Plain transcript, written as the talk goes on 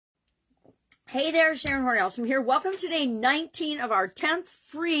Hey there, Sharon Hornell from here. Welcome to day 19 of our 10th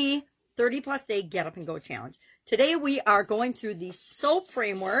free 30-plus day Get Up and Go challenge. Today we are going through the soap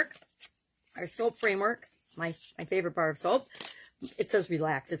framework. Our soap framework, my favorite bar of soap. It says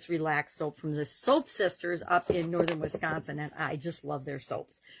relax. It's relaxed soap from the Soap Sisters up in northern Wisconsin, and I just love their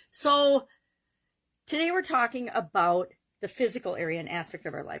soaps. So today we're talking about the physical area and aspect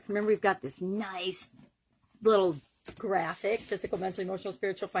of our life. Remember, we've got this nice little graphic: physical, mental, emotional,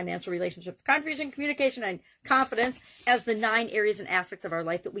 spiritual, financial, relationships, contribution, communication, and confidence as the 9 areas and aspects of our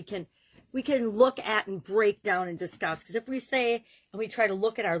life that we can look at and break down and discuss. Because if we say and we try to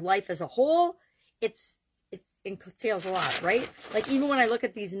look at our life as a whole, it entails a lot, right? Like, even when I look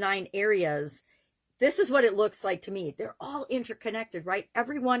at these 9 areas, this is what it looks like to me. They're all interconnected, right?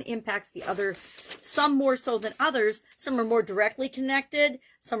 Everyone impacts the other, some more so than others. Some are more directly connected,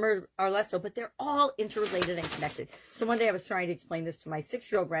 some are less so, but they're all interrelated and connected. So one day I was trying to explain this to my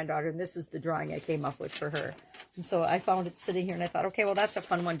 6-year-old granddaughter, and this is the drawing I came up with for her. And so I found it sitting here, and I thought, okay, well, that's a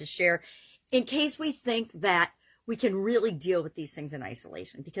fun one to share in case we think that we can really deal with these things in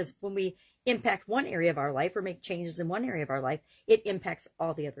isolation. Because when we impact one area of our life or make changes in one area of our life, it impacts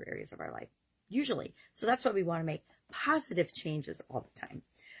all the other areas of our life. Usually. So that's why we want to make positive changes all the time.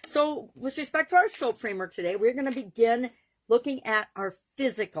 So with respect to our soap framework today, we're going to begin looking at our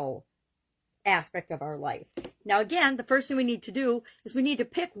physical aspect of our life. Now, again, the first thing we need to do is we need to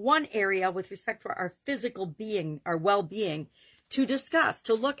pick one area with respect to our physical being, our well-being, to discuss,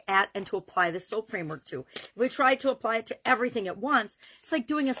 to look at, and to apply the soap framework to. If we try to apply it to everything at once, it's like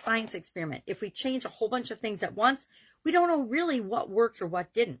doing a science experiment. If we change a whole bunch of things at once, we don't know really what worked or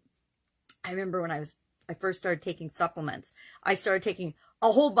what didn't. I remember when I first started taking supplements, I started taking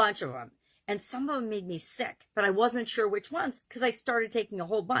a whole bunch of them, and some of them made me sick, but I wasn't sure which ones because I started taking a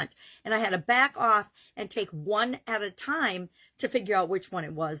whole bunch, and I had to back off and take one at a time to figure out which one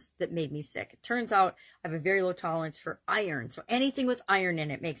it was that made me sick. It turns out I have a very low tolerance for iron, so anything with iron in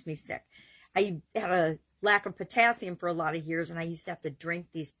it makes me sick. I had a lack of potassium for a lot of years, and I used to have to drink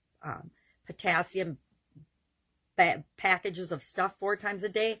these potassium packages of stuff 4 times a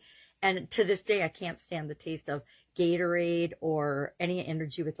day. And to this day, I can't stand the taste of Gatorade or any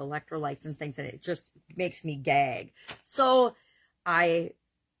energy with electrolytes and things in it. It just makes me gag. So I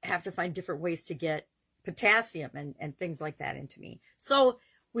have to find different ways to get potassium and things like that into me. So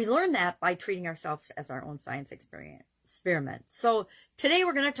we learn that by treating ourselves as our own science experiment. So today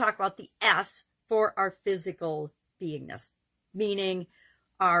we're going to talk about the S for our physical beingness, meaning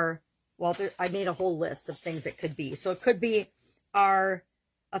I made a whole list of things it could be. So it could be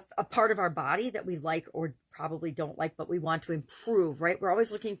a part of our body that we like or probably don't like, but we want to improve, right? We're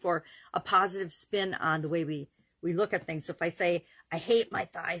always looking for a positive spin on the way we look at things. So if I say, I hate my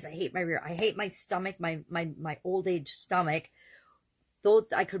thighs, I hate my rear, I hate my stomach, my old age stomach, though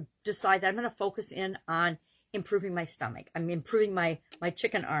I could decide that I'm going to focus in on improving my stomach. I'm improving my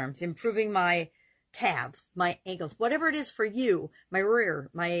chicken arms, improving my calves, my ankles, whatever it is for you, my rear,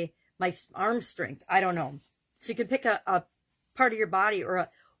 my arm strength. I don't know. So you can pick a part of your body, or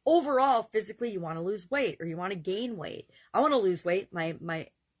overall physically you want to lose weight or you want to gain weight. I want to lose weight. My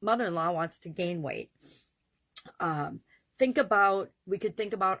mother-in-law wants to gain weight. We could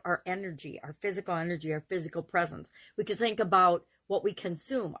think about our energy, our physical presence. We could think about what we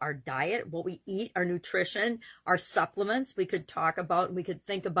consume, our diet, what we eat, our nutrition, our supplements. We could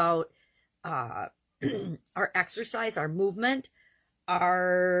think about our exercise, our movement,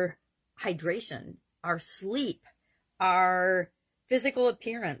 our hydration, our sleep, our physical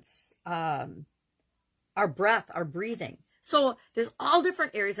appearance, our breath, our breathing. So there's all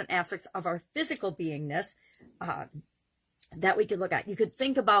different areas and aspects of our physical beingness that we could look at. You could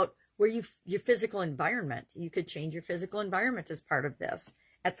think about where your physical environment. You could change your physical environment as part of this,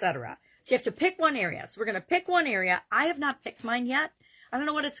 etc. So you have to pick one area. So we're going to pick one area. I have not picked mine yet. I don't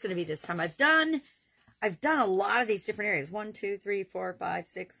know what it's going to be this time. I've done a lot of these different areas. 1, 2, 3, 4, 5,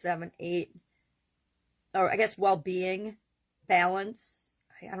 6, 7, 8. Or I guess well-being, balance.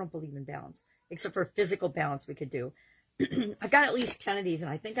 I don't believe in balance, except for physical balance we could do. I've got at least 10 of these, and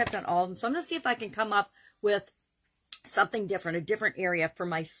I think I've done all of them. So I'm going to see if I can come up with something different, a different area for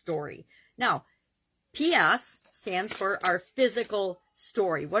my story. Now, PS stands for our physical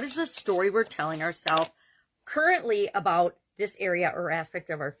story. What is the story we're telling ourselves currently about this area or aspect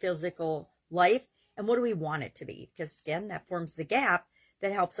of our physical life, and what do we want it to be? Because, again, that forms the gap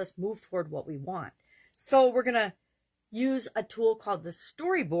that helps us move toward what we want. So we're going to use a tool called the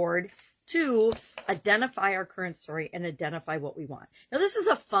storyboard to identify our current story and identify what we want. Now, this is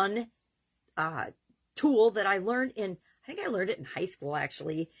a fun tool that I learned I think I learned it in high school,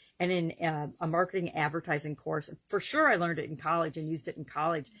 actually, and in a marketing advertising course. For sure, I learned it in college and used it in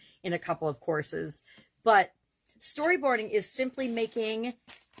college in a couple of courses. But storyboarding is simply making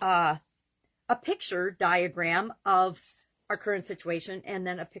a picture diagram of our current situation, and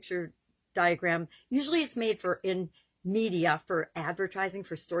then a picture diagram. Usually it's made for in media, for advertising,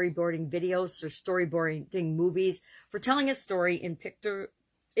 for storyboarding videos, for storyboarding movies, for telling a story in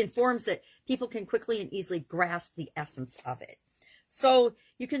forms that people can quickly and easily grasp the essence of it. So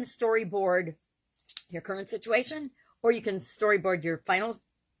you can storyboard your current situation, or you can storyboard your final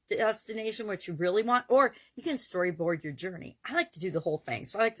destination, what you really want, or you can storyboard your journey. I like to do the whole thing.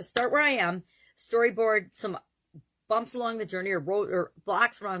 So I like to start where I am, storyboard some bumps along the journey, or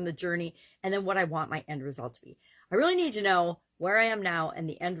blocks around the journey, and then what I want my end result to be. I really need to know where I am now and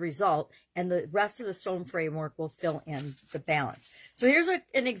the end result, and the rest of the STORM framework will fill in the balance. So here's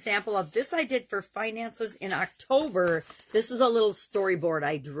an example of this I did for finances in October. This is a little storyboard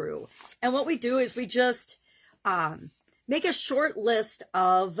I drew. And what we do is we just make a short list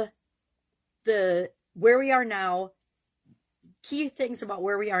of where we are now, key things about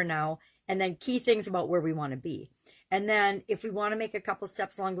where we are now, and then key things about where we want to be. And then if we want to make a couple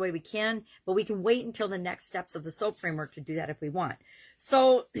steps along the way, we can, but we can wait until the next steps of the SOAP framework to do that if we want.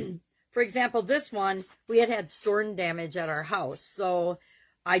 So, for example, this one, we had storm damage at our house. So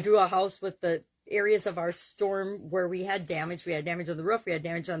I drew a house with the areas of our storm where we had damage. We had damage on the roof. We had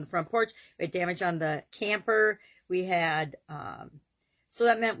damage on the front porch. We had damage on the camper. We had, so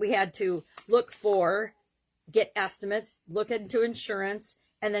that meant we had to get estimates, look into insurance,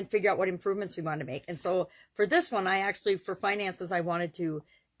 and then figure out what improvements we want to make. And so for this one, for finances, I wanted to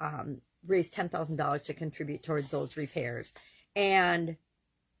raise $10,000 to contribute towards those repairs. And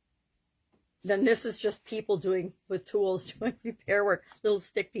then this is just people with tools doing repair work, little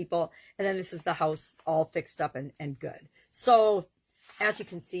stick people. And then this is the house all fixed up and good. So as you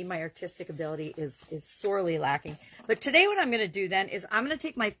can see, my artistic ability is sorely lacking. But today what I'm going to do then is I'm going to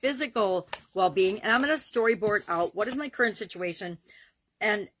take my physical well-being and I'm going to storyboard out what is my current situation.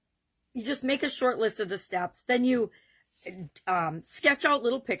 And you just make a short list of the steps. Then you sketch out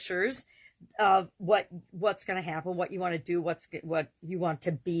little pictures of what's going to happen, what you want to do, what you want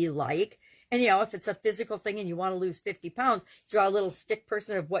to be like. And, if it's a physical thing and you want to lose 50 pounds, draw a little stick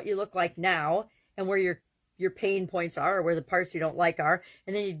person of what you look like now and where your pain points are, or where the parts you don't like are.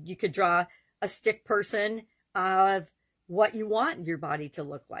 And then you could draw a stick person of what you want your body to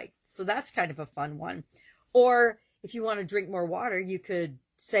look like. So that's kind of a fun one. Or if you want to drink more water, you could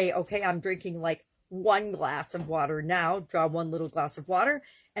say, okay, I'm drinking like 1 glass of water now. Draw 1 little glass of water.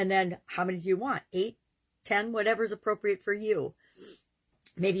 And then how many do you want? 8, 10, whatever's appropriate for you.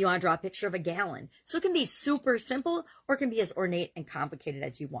 Maybe you want to draw a picture of a gallon. So it can be super simple, or it can be as ornate and complicated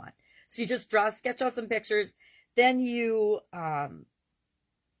as you want. So you just sketch out some pictures. Then you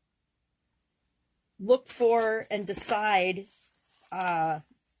look for and decide. Let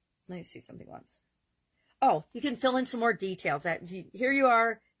me see something once. Oh, you can fill in some more details. Here you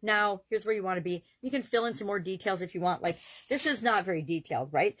are now. Here's where you want to be. You can fill in some more details if you want. Like, this is not very detailed,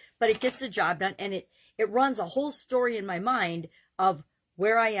 right? But it gets the job done, and it runs a whole story in my mind of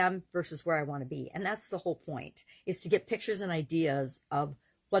where I am versus where I want to be. And that's the whole point, is to get pictures and ideas of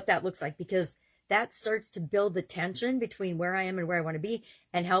what that looks like, because that starts to build the tension between where I am and where I want to be,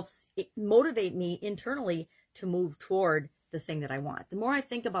 and helps motivate me internally to move toward the thing that I want. The more I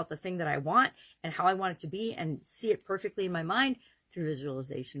think about the thing that I want and how I want it to be, and see it perfectly in my mind through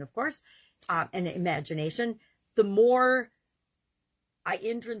visualization, of course, and imagination, the more I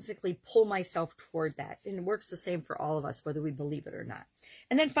intrinsically pull myself toward that. And it works the same for all of us, whether we believe it or not.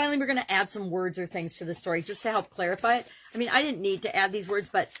 And then finally, we're going to add some words or things to the story just to help clarify it. I mean, I didn't need to add these words,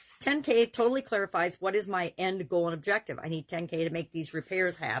 but 10K totally clarifies what is my end goal and objective. I need 10K to make these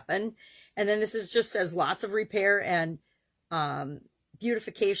repairs happen. And then this just says lots of repair and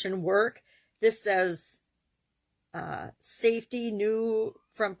beautification work. This says safety, new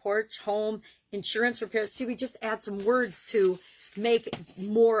front porch, home, insurance repairs. See, we just add some words to make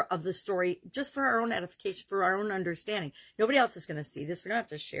more of the story, just for our own edification, for our own understanding. Nobody else is going to see this. We don't have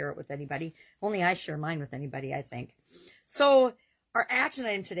to share it with anybody. Only I share mine with anybody, I think. So our action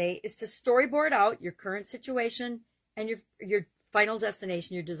item today is to storyboard out your current situation and your final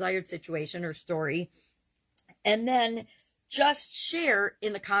destination, your desired situation or story. And then just share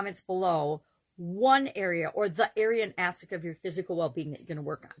in the comments below one area, or the area and aspect of your physical well-being that you're going to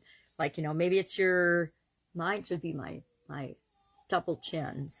work on. Like, maybe it's mine should be my double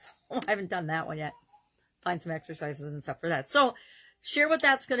chins. I haven't done that one yet. Find some exercises and stuff for that. So share what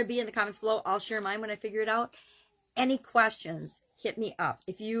that's going to be in the comments below. I'll share mine when I figure it out. Any questions, hit me up.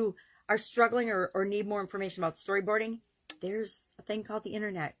 If you are struggling or need more information about storyboarding, there's a thing called the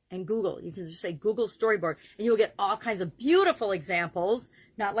internet and Google. You can just say Google storyboard and you'll get all kinds of beautiful examples,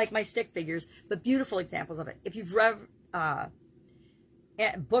 not like my stick figures, but beautiful examples of it. If you've read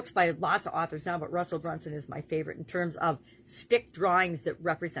books by lots of authors now, but Russell Brunson is my favorite in terms of stick drawings that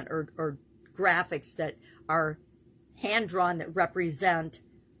represent, or graphics that are hand-drawn that represent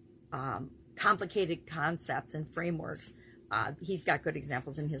complicated concepts and frameworks. He's got good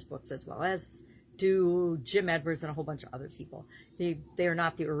examples in his books, as well as do Jim Edwards and a whole bunch of other people. They are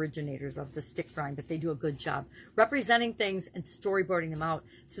not the originators of the stick drawing, but they do a good job representing things and storyboarding them out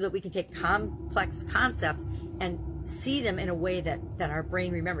so that we can take complex concepts and see them in a way that our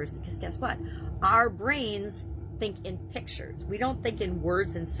brain remembers. Because guess what? Our brains think in pictures. We don't think in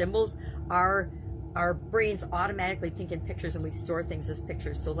words and symbols. Our brains automatically think in pictures, and we store things as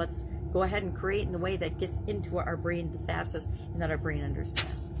pictures. So let's go ahead and create in the way that gets into our brain the fastest and that our brain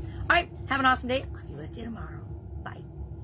understands. All right, have an awesome day. I'll be with you tomorrow.